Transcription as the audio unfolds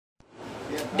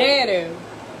Daddy.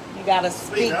 You gotta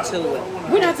speak to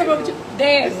it. We're not talking about you.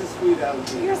 Daddy.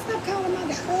 You're stop calling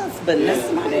my husband.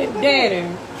 That's my Daddy.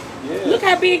 Look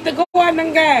how big the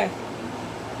garden got.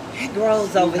 It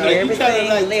grows over here.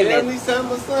 Everything living.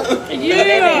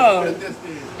 Yeah.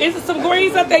 Is there some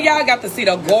greens up there? Y'all got to see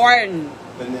the garden.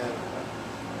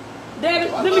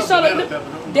 Daddy, let me show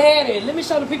the Daddy. Let me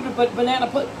show the people the banana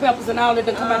peppers and all that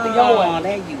that come out the yard. Oh,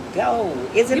 there you go.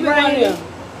 Is it raining?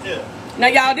 Yeah. Now,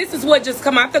 y'all, this is what just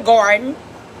come out the garden.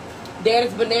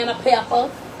 Daddy's banana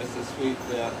pepper. That's a sweet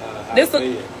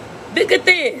look at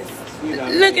this.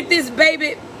 Look at this,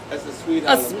 baby. That's a sweet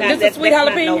jalapeno. This is a sweet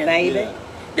jalapeno. No, baby. Yeah.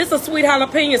 This is a sweet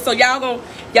jalapeno. So y'all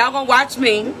gonna watch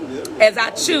me as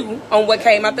I chew on what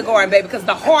came out the garden, baby, because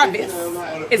the harvest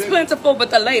is plentiful, but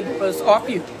the labors are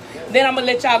few. Then I'm gonna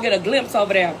let y'all get a glimpse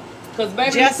over there. Because,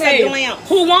 baby, just a glimpse.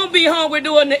 Who won't be hungry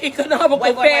during the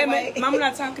economical famine? Wait. Mama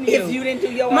not talking to you. If you didn't do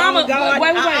your Mama, own garden.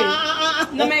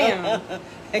 wait. No, ma'am.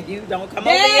 You don't come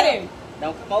Daddy. over here.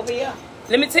 Don't come over here.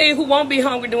 Let me tell you who won't be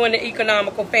hungry during the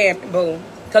economical famine, boo.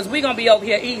 Because we're going to be over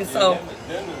here eating, so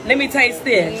let me taste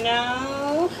this.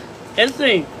 No. Let's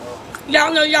see.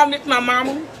 Y'all know y'all miss my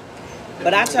mama.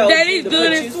 But I told Daddy's you to good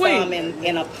put and you sweet. some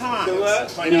in a pot.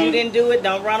 What? If you didn't do it,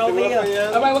 don't run over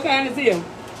here. All right, what kind is it?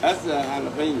 That's a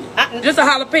jalapeno. Just a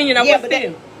jalapeno. Now, Yeah, what's but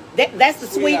this? that's the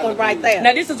sweet one right there.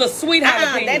 Now, this is a sweet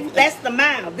jalapeno. That's the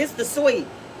mild. This the sweet.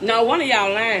 No, one of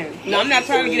y'all lying. No, I'm not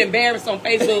trying to get embarrassed on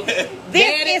Facebook.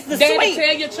 This is the Daddy, sweet.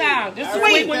 tell your child. This is the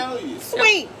Sweet. sweet one.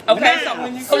 Sweet. Okay,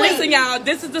 Mild. so listen, y'all.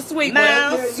 This is the sweet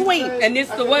Mild. one. Sweet. And this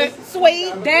the what?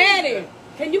 Sweet. Daddy,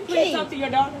 can you please King. talk to your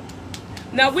daughter?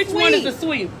 Now, which one is the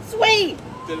sweet? Sweet.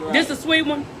 This the sweet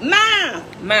one? Mild.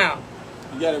 Mild.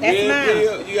 You got a That's red mine.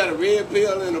 pill. You got a red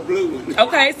pill and a blue one.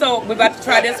 Okay, so we're about to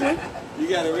try this one. You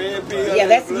got a red pill. Yeah,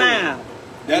 and that's a blue mild.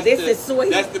 one. This is sweet.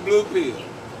 That's the blue pill.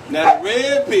 Now the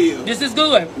red pill. This is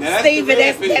good. Now that's Stevie, the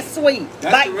red pill. that's sweet.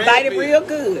 That's the red Bite it pill. real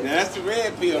good. Now that's the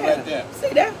red pill Yeah. right there. See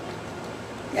that?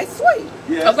 That's sweet.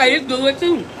 Yeah, Okay, it's good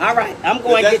too. All right, I'm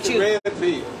going to that's get the you. red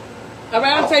pill. All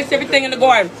right, I'll taste everything in the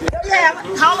garden. Yeah,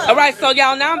 hold up. All right, so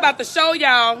y'all, now I'm about to show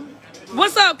y'all.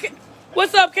 What's up?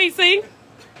 What's up, KC?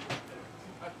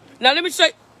 Now let me show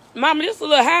you. Mama, this is a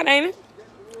little hot, ain't it?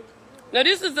 Now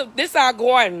this is our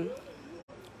garden.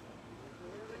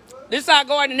 This is our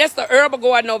garden. That's the herbal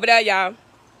garden over there, y'all.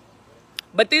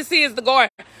 But this is the garden.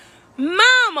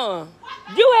 Mama,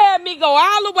 you had me go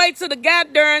all the way to the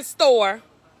goddamn store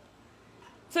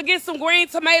to get some green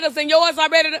tomatoes, and yours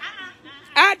already.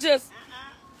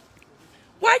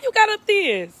 Why you got up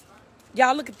this?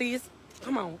 Y'all, look at this.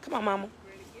 Come on, mama.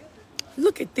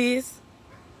 Look at this.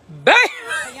 Bam!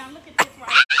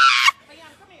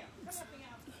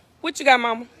 What you got,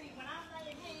 mama?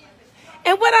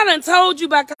 And what I done told you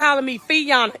about calling me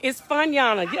Fiona, it's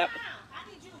Funyana. Yep.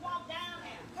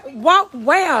 Walk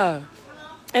where?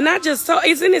 And I just told,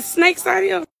 isn't it snakes out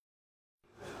here?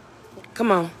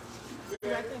 Come on.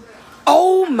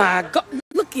 Oh my God.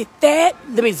 Look at that.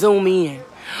 Let me zoom in.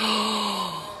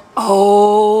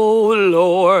 Oh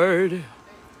Lord.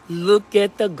 Look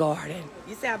at the garden.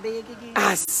 You see how big it is?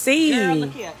 I see. Girl,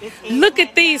 look here. Look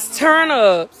at these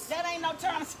turnips. That ain't no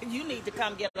turnips. You need to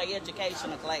come get an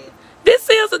educational class. This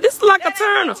is like a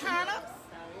turnip. Turnips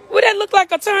Would that look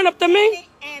like a turnip to me?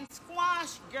 and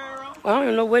squash, girl. Well, I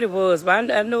don't know what it was, but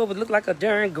I know it would look like a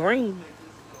darn green.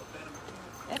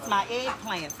 That's my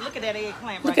eggplant. Look at that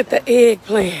eggplant Look right at the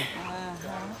eggplant.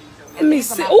 Let me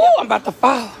see. Oh, I'm about to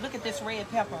fall. Look at this red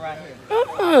pepper right here.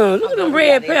 Look at them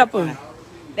red pepper.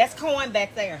 That's corn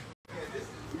back there.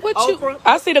 What Okra. you?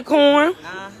 I see the corn.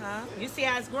 You see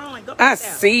how it's growing? Go back I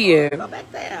there. see it. Go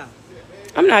back there.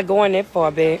 I'm not going that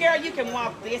far back. Girl, you can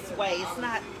walk this way. It's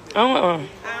not. Oh,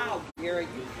 girl.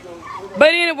 But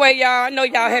anyway, y'all, I know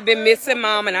y'all have been missing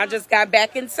Mom, and I just got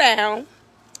back in town.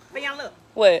 But y'all look.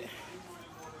 What?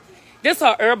 This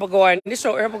her herbal garden. This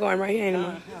your herbal garden right here, ain't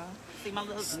it? See my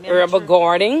little Herbal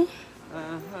garden.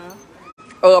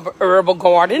 Herbal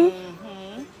garden.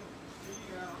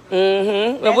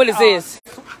 Well, what is this?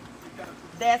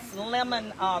 That's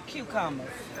lemon cucumbers.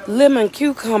 Lemon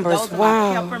cucumbers. Those are my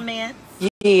Wow. peppermint.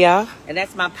 Yeah. And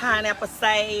that's my pineapple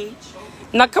sage.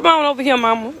 Now come on over here,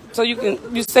 Mama. So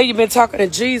you say you've been talking to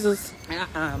Jesus.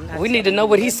 We need to know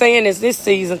what he's saying this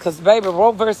season, because baby,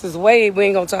 Roe versus Wade, we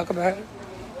ain't gonna talk about it.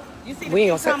 You see the We ain't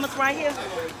gonna cucumbers right here?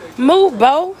 Move,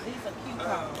 Bo. These are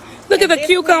cucumbers. Look And at the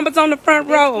cucumbers on the front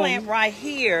This row. plant right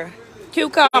here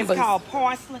Cucumbers. is called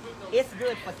parsley. It's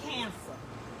good for cancer.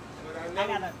 I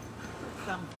gotta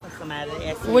put some out of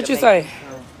there. What you say?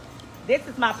 This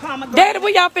is my pomegranate. Daddy, where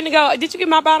y'all finna go? Did you get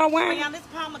my bottle of wine? Yeah, this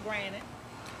pomegranate.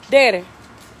 Daddy,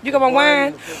 You got my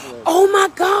wine? Oh my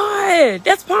God.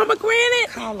 That's pomegranate.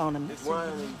 Call on him. It's wine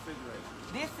in the refrigerator.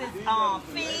 This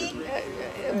is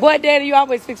fig. Boy, Daddy, you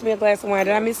always fix me a glass of wine.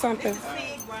 Did I miss something?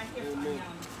 Fig right here for him.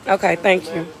 Okay, thank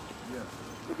you.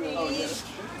 Fig.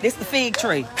 This the fig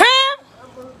tree. Huh?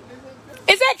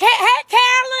 Is that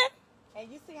Carolyn?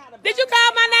 And you see how the Did you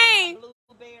call my name?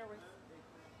 blueberries?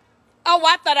 Oh,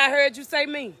 I thought I heard you say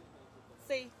me.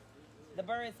 See, the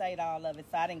birds ate all of it,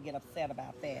 so I didn't get upset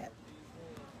about that.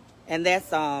 And that's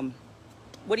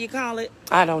what do you call it?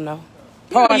 I don't know.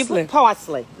 Parsley.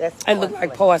 Parsley. That's It parsley. look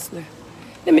like parsley.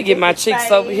 Let me get my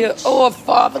cheeks over here. Oh,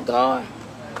 Father God.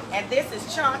 And this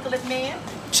is chocolate mint.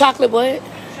 Chocolate what?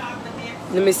 Chocolate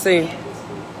mint. Let me see.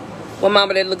 Well,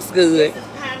 Mama, that looks good. This is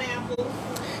pineapple.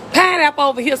 Pineapple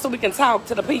over here so we can talk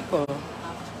to the people.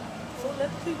 So let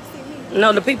the people see me.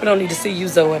 No, the people don't need to see you,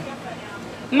 Zoe.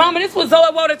 Mama, this was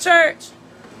Zoe wore to church.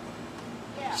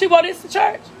 She wore this to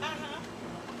church.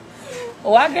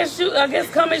 Oh, I guess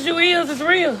come as you is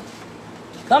real.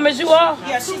 Come as you are.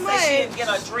 Yeah, she said she didn't get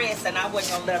her dress, and I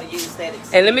wasn't gonna let her use that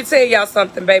excuse. And let me tell y'all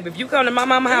something, baby. If you come to my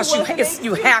mama's house,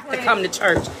 you have to come to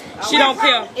church. She don't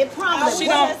care. It probably She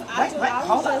don't.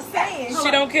 Hold on.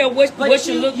 She don't care what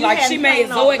you look like. She made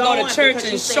Zoe go to church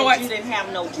in shorts. You didn't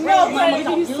have no dress. No, Mama,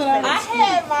 don't use that I excuse.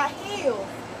 had my heels,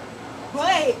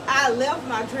 but I left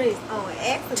my dress on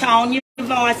accident. Tone your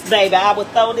voice, baby. I would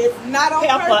throw this Not on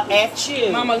pepper purpose. at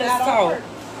you. Mama, let's Not on talk. purpose.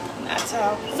 Not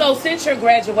talking. So since your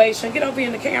graduation, get over here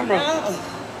in the camera.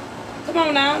 Come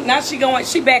on now. Now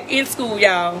she back in school,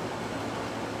 y'all.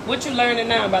 What you learning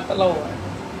now about the Lord?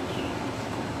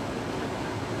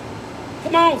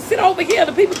 Come on, sit over here.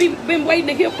 The people been waiting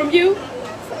to hear from you.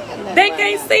 They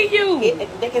can't see you.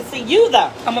 They can see you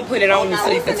though. I'm gonna put it on you so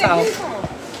you can talk.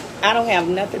 I don't have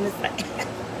nothing to say.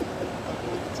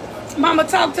 Mama,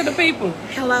 talk to the people.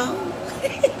 Hello.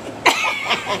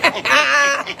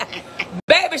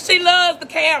 Baby, she loves the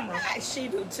camera. She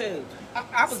do too.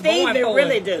 I was Stevie born for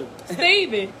really it. do.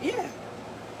 Stevie. Yeah.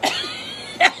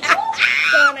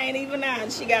 Sun ain't even on.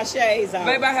 She got shades on.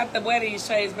 Baby, I have to wear these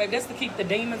shades, baby. That's to keep the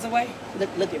demons away.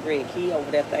 Look at Rick. He over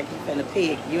there thinking he finna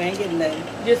pig. You ain't getting nothing.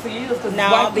 Yes, he is.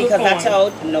 No, because I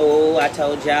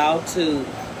told y'all to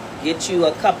get you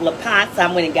a couple of pots.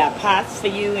 I went and got pots for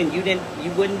you, and you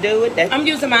wouldn't do it. That's, I'm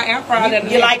using my air fryer.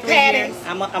 you like Patty?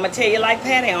 I'm gonna tell you like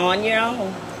Patty on your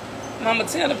own. Mama,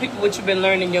 tell the people what you've been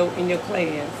learning in your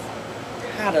class.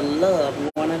 How to love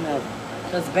one another.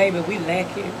 Cause baby, we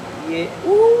lack it. Yeah.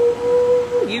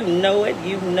 Ooh, you know it.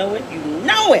 You know it. You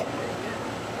know it.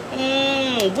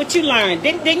 What you learned?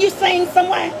 Didn't you sing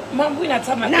somewhere? Mom, we're not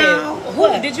talking about No. that.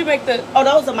 What? Did you make the? Oh,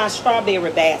 those are my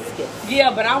strawberry baskets. Yeah,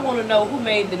 but I want to know who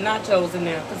made the nachos in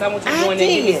there. Cause I want you to I go in there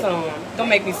and give me did. some. Go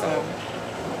make me some.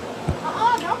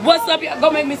 What's up, y'all?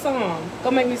 Go make me some. Go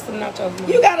make me some nachos. Mom.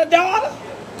 You got a daughter?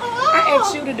 I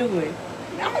asked you to do it.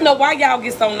 I don't know why y'all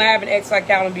get so live and act like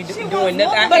y'all don't be doing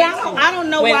nothing. But I don't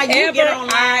know why you get on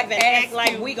Whenever I live and act ask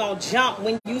like you- we gonna jump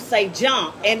when you say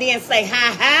jump and then say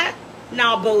hi hi.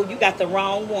 No, boo, you got the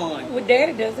wrong one. Well,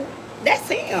 Daddy does it. That's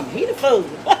him. He the fool.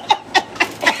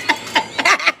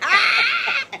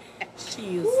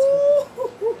 She is.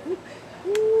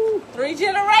 3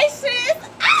 generations.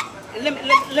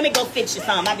 Let me go fix you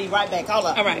some. I'll be right back. Hold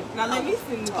up. All right. Now let me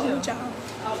see.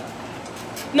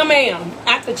 No, ma'am.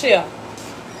 At the chair.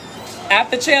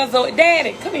 At the chair, Zoe.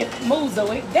 Daddy, come here. Move,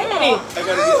 Zoe. Daddy.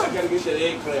 I gotta get that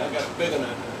eggplant. I got a bigger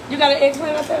one. You got an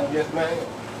eggplant out there? Yes, ma'am.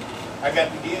 I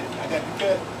got to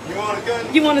cut. You want to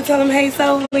cut? You want to tell them, hey,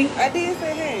 Zoe? I did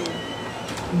say hey.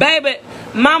 Baby,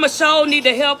 Mama Show need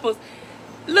to help us.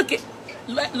 Look at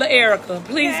La Erica.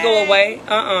 Please go away.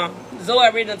 Zoe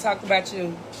already done talked about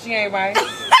you. She ain't right.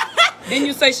 Didn't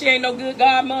you say she ain't no good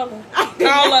godmother?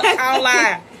 Call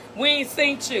lie. We ain't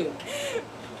seen you.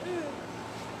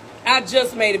 I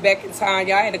just made it back in time.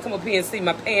 Y'all had to come up here and see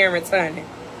my parents, honey.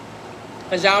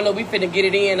 Because y'all know we finna get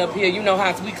it in up here. You know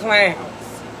how we clowns.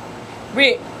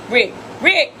 Rick.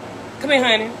 Come here,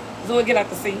 honey. Zoe, get out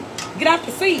the seat. Get out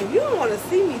the seat. You don't want to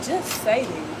see me, just say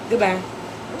that. Goodbye.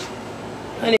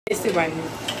 Honey, sit right here.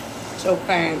 So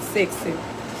fine, sexy.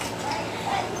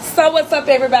 So what's up,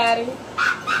 everybody?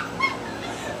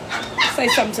 Say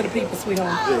something to the people,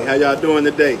 sweetheart. Hey, how y'all doing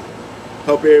today?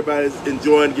 Hope everybody's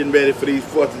enjoying getting ready for these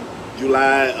 4th of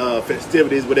July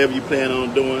festivities, whatever you plan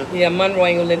on doing. Yeah, Monroe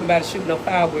ain't gonna let nobody shoot no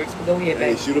fireworks, but go ahead, Hey,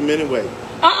 baby. shoot them anyway.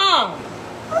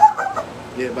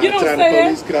 Yeah, by You the don't time the say that.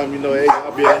 police come, you know, hey,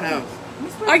 I'll be at the house.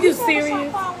 Are you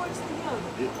serious?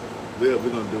 We're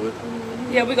gonna do it.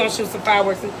 Yeah, we're gonna shoot some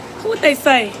fireworks. What they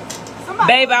say?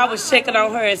 Baby, I was checking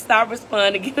on her and stopped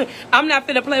responding. I'm not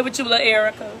finna play with you, little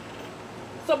Erica.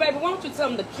 So, baby, why don't you tell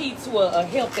them the key to a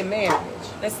healthy marriage?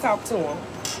 Let's talk to them.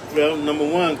 Well, number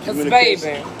one, Cause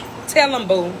communication. baby, tell them,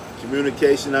 boo.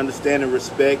 Communication, understanding,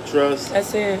 respect, trust.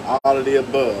 That's it. All of the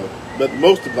above. But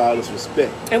most of all is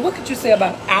respect. And what could you say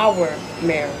about our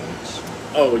marriage?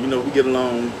 Oh, you know, we get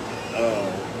along.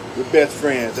 We're best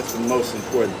friends. That's the most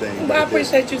important thing. Well, I right there.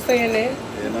 appreciate you saying that.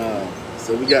 And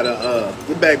so we gotta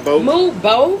get back, Bo. Move,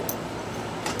 Bo.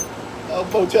 Oh,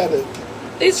 Bo, try to.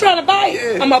 He's trying to bite.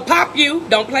 Yeah. I'm gonna pop you.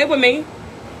 Don't play with me.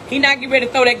 He not getting ready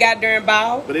to throw that goddamn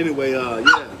ball. But anyway,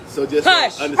 yeah. So just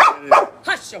Hush. understanding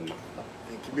Hush your mouth.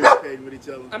 and communicating with each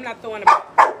other. I'm not throwing the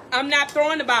ball. I'm not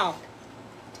throwing the ball.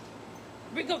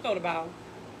 We go throw the ball.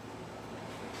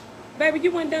 Baby,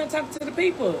 you went done talking to the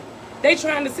people. They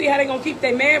trying to see how they gonna keep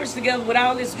their marriage together with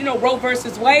all this, Roe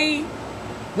versus Wade.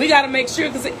 We gotta make sure,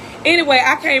 because anyway,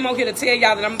 I came on here to tell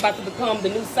y'all that I'm about to become the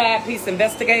new side piece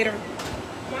investigator.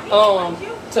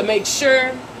 To make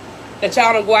sure that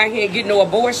y'all don't go out here and get no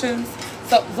abortions.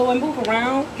 So Zoe, move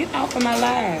around. Get off of my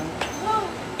live.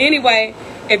 Anyway,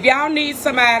 if y'all need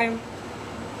somebody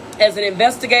as an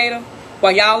investigator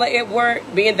while y'all are at work,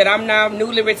 being that I'm now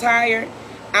newly retired,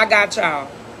 I got y'all.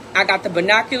 I got the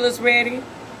binoculars ready.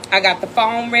 I got the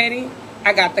phone ready.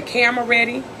 I got the camera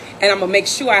ready. And I'm going to make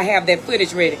sure I have that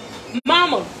footage ready.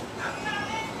 Mama.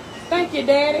 Thank you,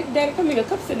 Daddy. Daddy, come here.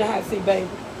 Come sit in the hot seat, baby.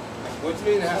 What you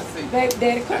mean, hot seat? Baby,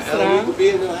 Daddy, come sit We down. could be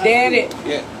in the hot Daddy, seat.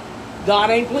 Yeah. God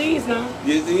ain't pleased now.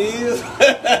 Yes, he is.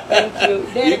 Thank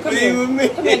you. Daddy, You come pleased here. with me?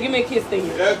 Come here, give me a kiss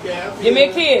then. Okay, I'll Give me a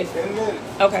in kiss. In a minute.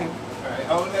 Okay.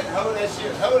 All right, hold that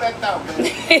shit. Hold that thought,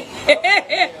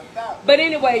 man. But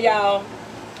anyway, y'all,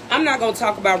 I'm not gonna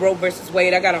talk about Roe versus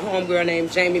Wade. I got a homegirl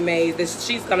named Jamie Mays.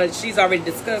 She's already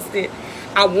discussed it.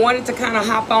 I wanted to kind of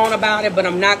hop on about it, but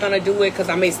I'm not gonna do it because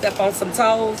I may step on some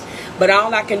toes. But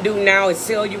all I can do now is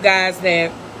tell you guys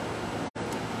that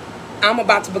I'm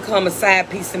about to become a side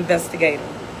piece investigator.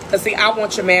 Because see, I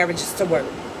want your marriages to work.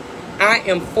 I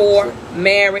am for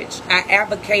marriage. I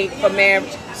advocate for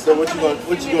marriage. So what you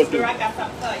gonna do? I got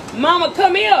something for you. Mama,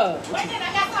 come here. Wait a minute,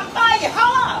 I got something for you.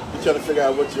 Hold up. You trying to figure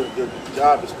out what your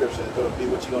job description is gonna be?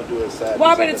 What you gonna do as side? Well,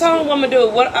 I already told them what I'm gonna do.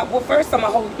 Well, first I'm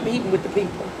gonna hold a meeting with the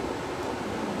people.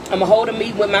 I'm gonna hold a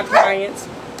meeting with my clients.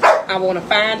 I want to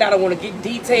find out. I want to get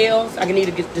details. I need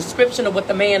to get a description of what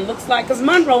the man looks like. Because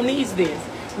Monroe needs this.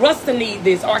 Ruston needs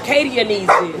this. Arcadia needs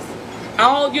this.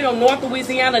 All, North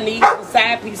Louisiana needs the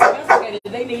side piece investigators.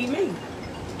 They need me.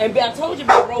 And I told you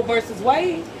about Roe versus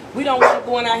Wade. We don't want to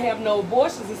go and I have no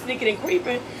abortions and sneaking and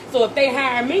creeping. So if they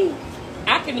hire me,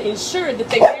 I can ensure that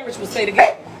their marriage will stay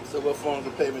together. So what forms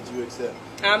of payment do you accept?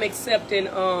 I'm accepting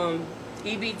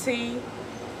EBT,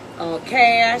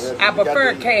 cash. Yeah, I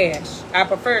prefer you got cash. I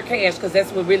prefer cash because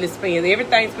that's what really spends.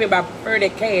 Everything's spent, but I prefer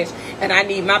that cash, and I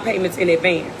need my payments in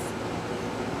advance.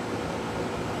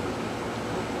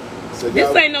 So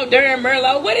This ain't no Darren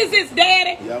Merlot. What is this,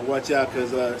 Daddy? y'all watch out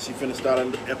because she finna start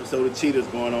an episode of Cheaters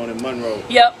going on in Monroe.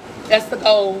 Yep, that's the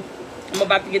goal. I'm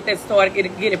about to get that started,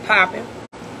 get it popping.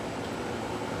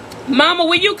 Mama,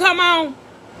 will you come on?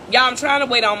 Y'all, I'm trying to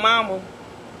wait on Mama.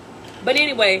 But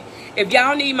anyway, if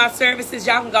y'all need my services,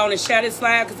 y'all can go on and share this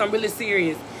live because I'm really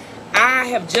serious. I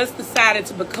have just decided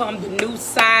to become the new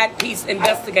side piece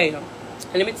investigator.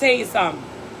 And let me tell you something.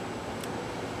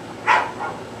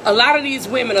 A lot of these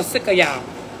women are sick of y'all.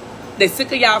 They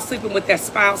sick of y'all sleeping with their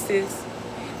spouses.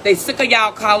 They sick of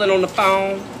y'all calling on the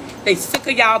phone. They sick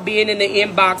of y'all being in the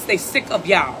inbox. They sick of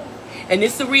y'all. And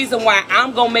this is the reason why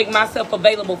I'm going to make myself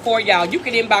available for y'all. You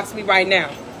can inbox me right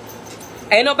now.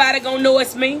 Ain't nobody going to know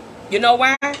it's me. You know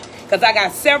why? Because I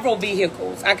got several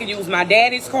vehicles. I can use my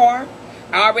daddy's car.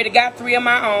 I already got 3 of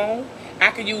my own. I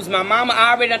can use my mama.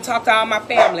 I already done talked to all my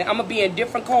family. I'm going to be in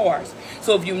different cars.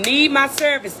 So if you need my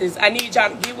services, I need y'all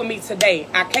to get with me today.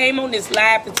 I came on this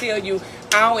live to tell you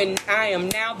I am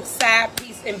now the side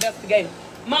piece investigator.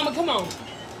 Mama, come on.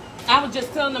 I was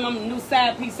just telling them I'm the new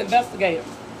side piece investigator.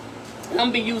 I'm going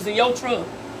to be using your truck.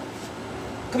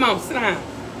 Come on, sit down.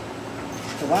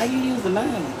 Why you using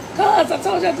mine? Cause I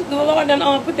told you the Lord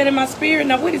done put that in my spirit.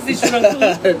 Now what is this you done do?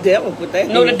 The devil put that.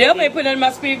 No, the devil ain't put that in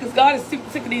my spirit because God is super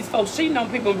sick of these folks cheating on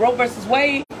people. Roe versus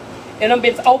Wade and them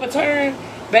been overturned.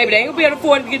 Baby, they ain't gonna be able to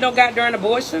afford to get no goddamn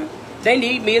abortion. They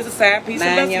need me as a side piece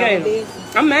Mind your own investigator.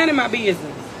 business. I'm minding my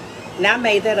business. Now I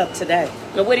made that up today.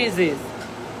 Now what is this?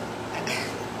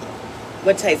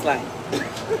 What tastes like?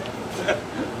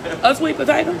 A sweet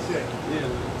potato?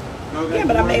 Yeah,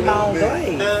 but I made my own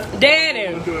glaze.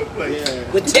 Daddy.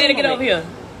 With Daddy, get over here.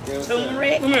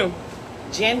 turmeric, Come here.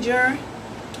 ginger.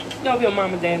 Get over here,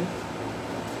 Mama, Daddy.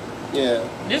 Yeah.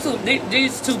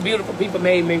 These two beautiful people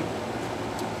made me.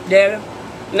 Daddy.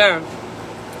 Now,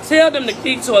 tell them the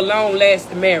key to a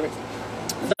long-lasting marriage.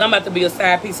 I'm about to be a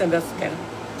side piece investigator.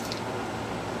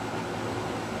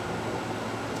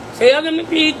 Tell them to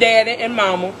keep daddy and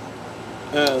mama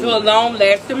to a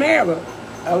long-lasting marriage.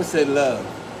 I would say love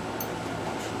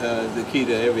is the key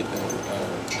to everything.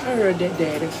 I heard that,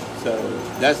 daddy. So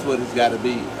that's what it's got to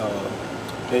be.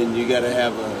 And you got to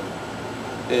have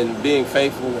and being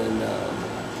faithful and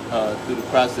through the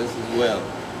process as well.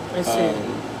 That's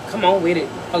it. Come on with it.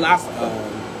 Philosophy.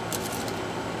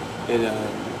 And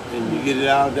you get it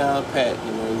all down pat.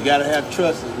 You know, you got to have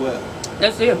trust as well.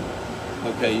 That's it.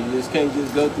 Okay, you just can't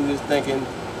just go through this thinking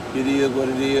it is what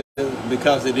it is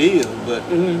because it is, but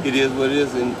it is what it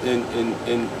is,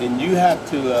 and you have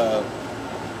to.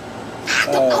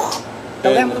 Don't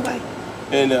let them away.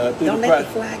 And through Don't the let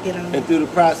the flag get on. And through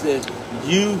the process,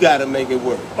 you got to make it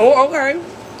work. Oh, okay.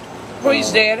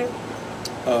 Preach, daddy.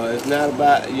 It's not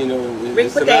about, you know. Rick,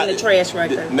 it's put about, that in the trash right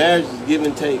there. Marriage is give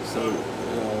and take, so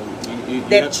you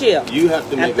that chill. You have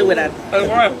to make it work.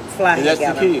 Fly and that's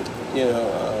the key, you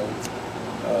know.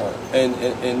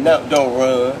 And no, don't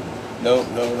run. No.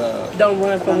 Don't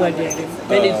run from what, daddy?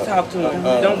 They need to talk to him.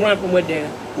 Don't run from what,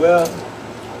 daddy? Well,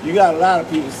 you got a lot of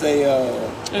people say,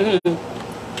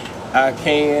 I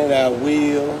can, I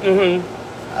will,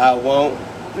 I won't.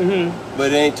 But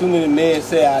there ain't too many men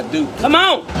say I do. Come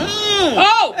on.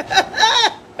 Oh,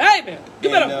 baby, you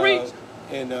better preach.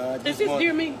 And I Is just this want,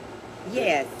 dear me?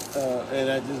 Yes. and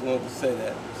I just want to say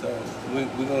that. So we're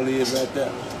gonna leave it right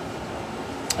there.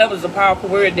 That was a powerful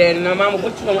word, daddy. Now, mama,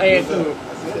 what you gonna add to it?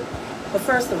 But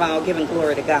first of all, giving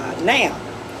glory to God. Now,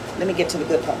 let me get to the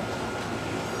good part.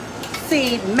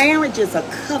 See, marriage is a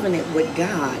covenant with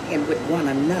God and with one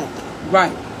another.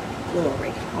 Right. Glory.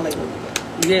 Hallelujah.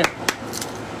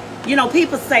 Yeah. You know,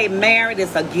 people say marriage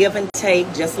is a give and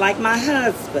take, just like my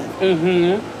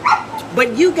husband.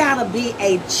 But you gotta be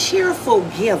a cheerful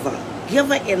giver.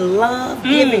 Giver in love,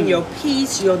 giving your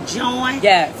peace, your joy.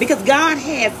 Yes. Because God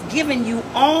has given you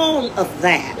all of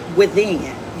that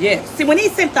within. Yes. See, when he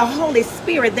sent the Holy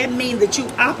Spirit, that means that you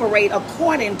operate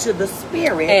according to the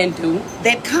Spirit And do.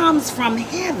 that comes from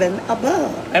heaven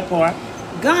above. That part.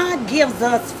 God gives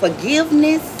us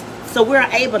forgiveness, so we're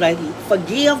able to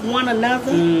forgive one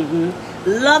another,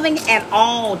 loving at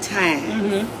all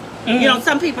times. You know,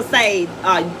 some people say,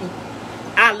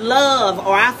 I love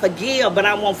or I forgive, but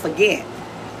I won't forget.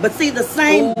 But see, the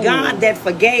same God that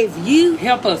forgave you,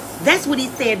 Help us. that's what he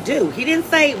said do. He didn't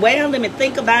say, well, let me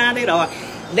think about it, or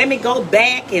let me go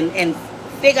back and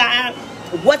figure out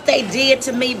what they did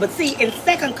to me. But see, in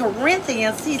 2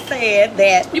 Corinthians, he said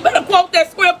that, You better quote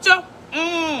that scripture.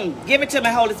 give it to me,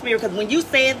 Holy Spirit, because when you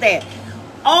said that,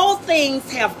 all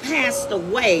things have passed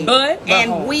away, But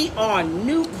and we are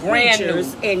new Brand new.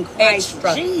 creatures in Christ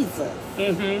Extra. Jesus.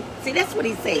 See, that's what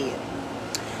he said.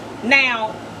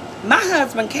 Now, my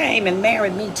husband came and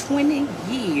married me 20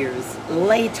 years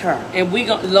later. And we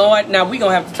gonna, Lord, now we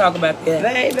gonna have to talk about that.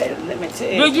 Baby, let me tell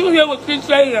Did you. you hear what she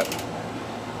said?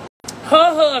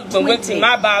 Her husband was 20.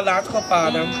 my biological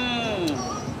father.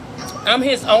 I'm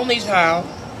his only child.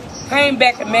 Came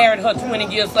back and married her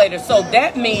 20 years later. So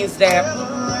that means that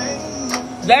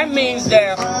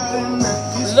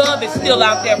love is still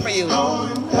out there for you.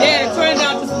 Daddy, turn it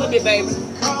down just a little bit, baby.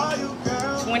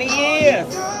 20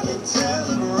 years.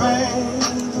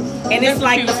 And it's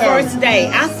like the first day.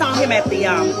 I saw him at the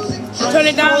Turn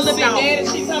it down a little bit, Daddy.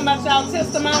 She talking about y'all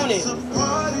testimony.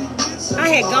 I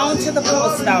had gone to the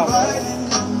post office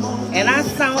and I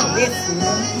saw this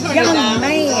Turn it young down.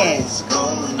 man.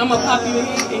 I'm gonna pop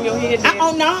you in your head. Daddy.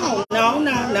 Oh no.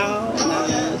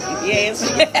 Yes.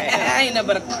 I ain't never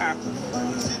but a car.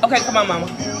 Okay, come on, mama.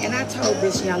 And I told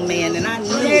this young man, and I knew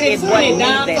Daddy, it turn wasn't it me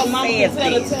down so that mama can said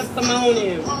tell a this.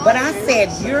 testimony. But I said,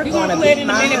 you're You going to gonna play it be in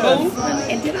a my minute, boo?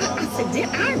 husband. And I said, did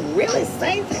I really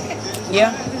say that?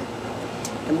 Yeah.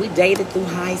 And we dated through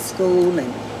high school,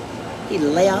 and he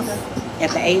left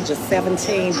at the age of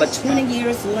 17. But 20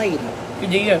 years later, You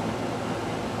did.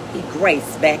 he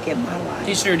graced back in my life.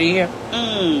 You sure did.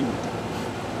 Mm.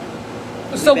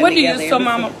 So been what do you, together so ever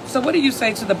mama, so what do you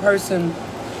say to the person,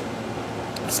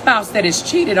 spouse that has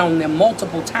cheated on them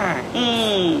multiple times?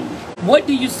 Mm. What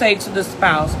do you say to the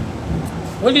spouse?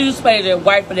 What do you say to the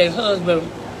wife or their husband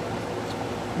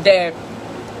that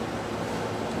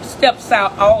steps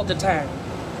out all the time?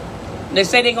 They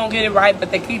say they're going to get it right,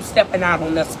 but they keep stepping out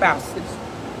on their spouses.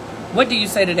 What do you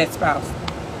say to that spouse?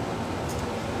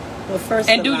 Well, first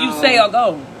And of do all, you stay or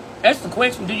go? That's the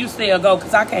question. Do you stay or go?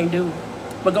 Because I can't do it.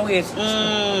 But go ahead.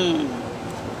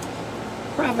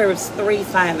 Proverbs 3,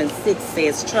 5, and 6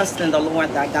 says, trust in the Lord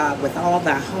thy God with all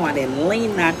thy heart, and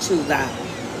lean not to thy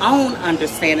own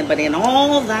understanding, but in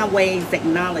all thy ways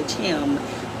acknowledge him,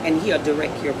 and he'll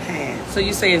direct your path. So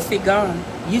you say seek God.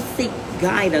 You seek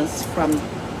guidance from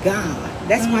God.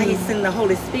 That's why he sent the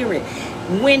Holy Spirit.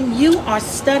 when you are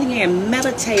studying and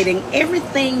meditating,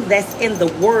 everything that's in the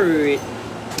Word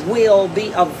will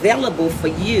be available for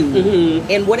you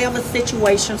in whatever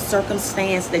situation,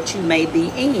 circumstance that you may be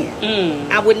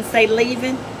in. I wouldn't say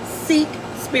leaving. Seek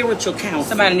spiritual counsel.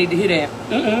 Somebody need to hear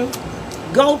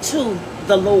that. Go to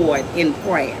the Lord in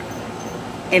prayer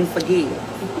and forgive.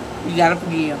 You gotta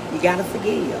forgive. You gotta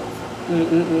forgive.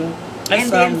 That's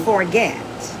And then forget.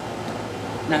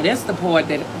 Now that's the part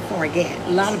that Forget.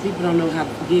 a lot of people don't know how to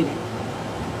forget it.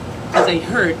 Because they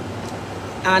hurt.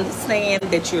 I understand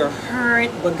that you're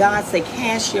hurt, but God said,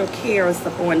 cast your cares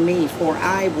upon me, for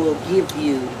I will give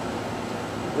you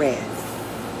rest.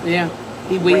 Yeah,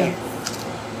 he will.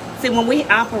 Rest. See, when we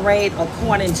operate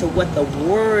according to what the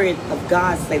Word of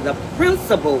God say, the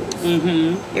principles,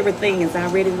 everything is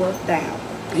already worked out.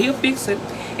 He'll fix it.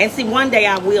 And see, one day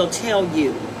I will tell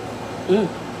you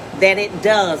that it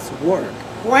does work.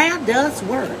 Prayer does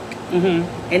work.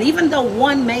 And even though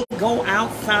one may go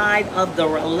outside of the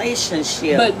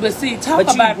relationship, But see, talk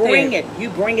but about you bring that. you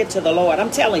bring it to the Lord. I'm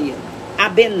telling you,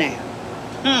 I've been there.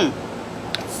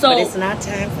 So, But it's not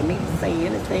time for me to say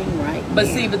anything right but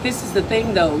now. see, but this is the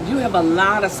thing though. You have a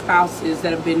lot of spouses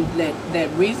that have been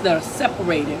that are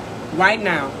separated right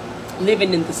now,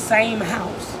 living in the same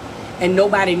house, and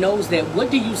nobody knows that.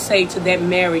 What do you say to that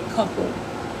married couple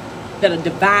that are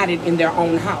divided in their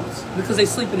own house because they're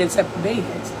sleeping in separate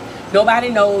beds? Nobody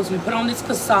knows. We put on this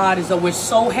facade as though we're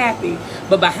so happy,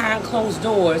 but behind closed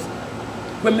doors,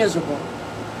 we're miserable.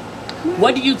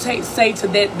 What do you say to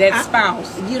that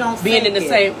spouse? You don't being fake in the it.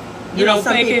 same. You don't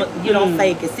some fake people, it. You don't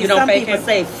fake it. See, You don't some fake people it?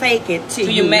 say fake it till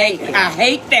Do you make it? I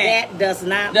hate that. That does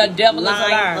not The devil is a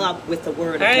line liar. up with the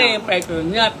Word of I ain't God.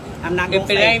 faking nothing. I'm not gonna If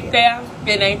it fake ain't it. there,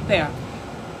 it ain't there.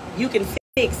 You can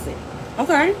fix it.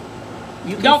 Okay.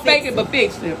 You can Don't fix fake it, but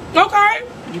fix it. Okay.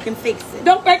 You can fix it.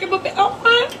 Don't fake it, but fix it.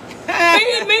 Okay.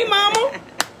 Feed me, mama.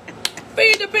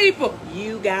 Feed the people.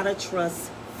 You gotta trust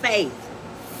faith.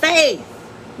 Faith.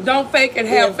 Don't fake it.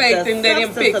 Have is faith the and let him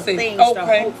substance fix of it. things to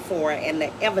Okay. hope for, and the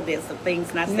evidence of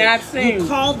things not seen. Not seen. You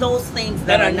call those things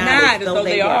that are not as though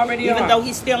they were. already Even are. though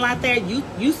he's still out there,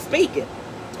 you speak it.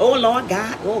 Oh Lord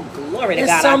God, oh glory to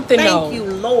It's God. something, I thank though. you,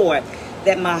 Lord,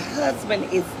 that my husband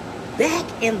is back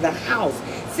in the house.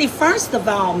 See, first of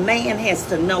all, man has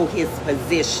to know his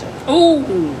position.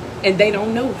 Ooh. And they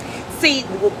don't know. See,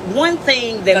 one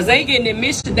thing that Because they getting in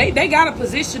mission. They got a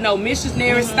position though,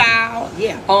 missionary style.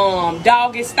 Yeah.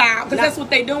 Doggy style. Because Now- that's what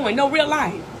they doing. No, real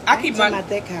life. I keep talking my. about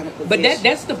that kind of position. But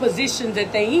that's the positions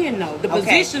that they in though. The Okay.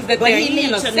 positions that But they're he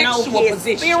in needs a to know sexual his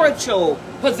position. spiritual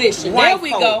Position. There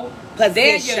we rightful go. There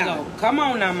you position. go. Come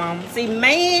on now, mama. See,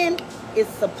 man is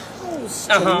supposed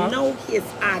to know his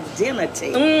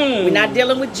identity. We're not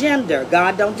dealing with gender.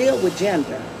 God don't deal with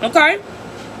gender. Okay.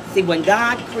 See, when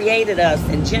God created us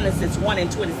in Genesis 1 and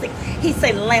 26, he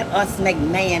said, let us make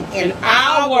man in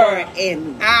our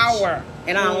image.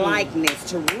 In our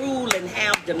likeness, to rule and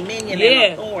have dominion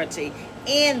and authority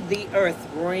in the earth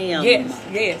realm.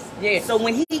 Yes. So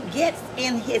when he gets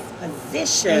in his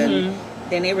position,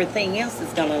 then everything else is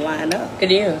going to line up.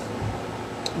 It is.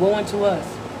 Woe unto us.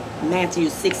 Matthew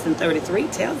 6 and 33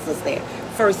 tells us that.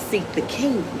 First seek the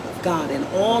kingdom of God and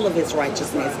all of his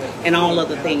righteousness, and all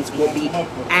other things will be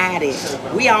added.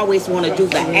 We always want to do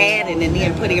the adding and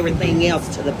then put everything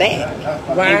else to the back.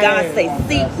 Right. And God says,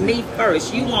 seek me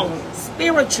first. You want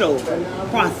spiritual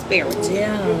prosperity,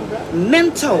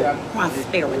 mental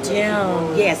prosperity.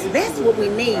 Yes, that's what we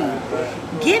need.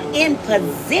 Get in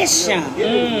position.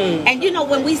 And you know,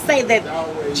 when we say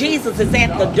that Jesus is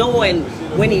at the door and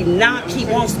when he knocks, he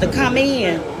wants to come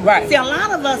in. Right. See, a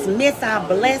lot of us miss our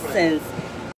blessings,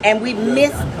 and we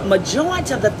miss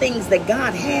majority of the things that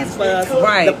God has for us,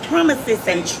 the promises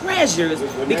and treasures,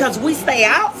 because we stay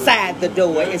outside the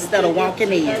door instead of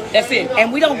walking in. That's it.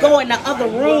 And we don't go in the other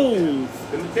rooms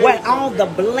where all the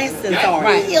blessings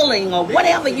are, healing or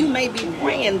whatever you may be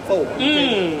praying for.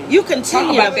 You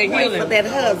continue to pray for that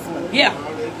husband. Yeah.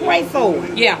 Pray for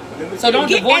him. Yeah. So don't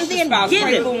divorce and your then spouse. give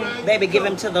Pray him, for him. baby, give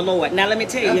him to the Lord. Now let me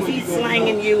tell you, if he's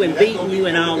slanging you and beating you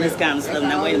and all this kind of stuff,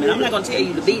 now wait a minute, I'm not going to tell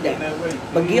you to be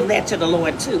that, but give that to the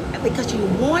Lord too, because you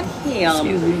want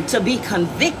him to be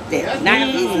convicted. Now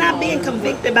if he's not being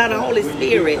convicted by the Holy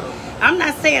Spirit, I'm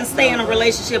not saying stay in a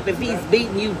relationship if he's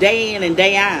beating you day in and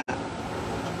day out.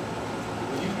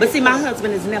 But see, my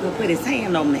husband has never put his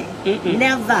hand on me.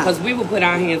 Never. Because we will put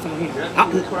our hands on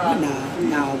him.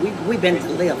 No, we've been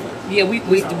delivered. Yeah, we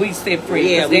set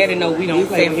free. Yeah, Because Daddy know we don't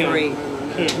play with him. free.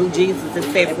 Who Jesus is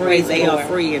set free, they are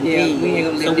free indeed. we ain't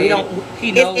gonna let so we don't.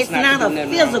 He knows It's not not to a do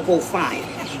nothing physical fight.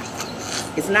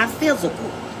 It's not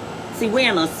physical. See,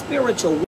 we're in a spiritual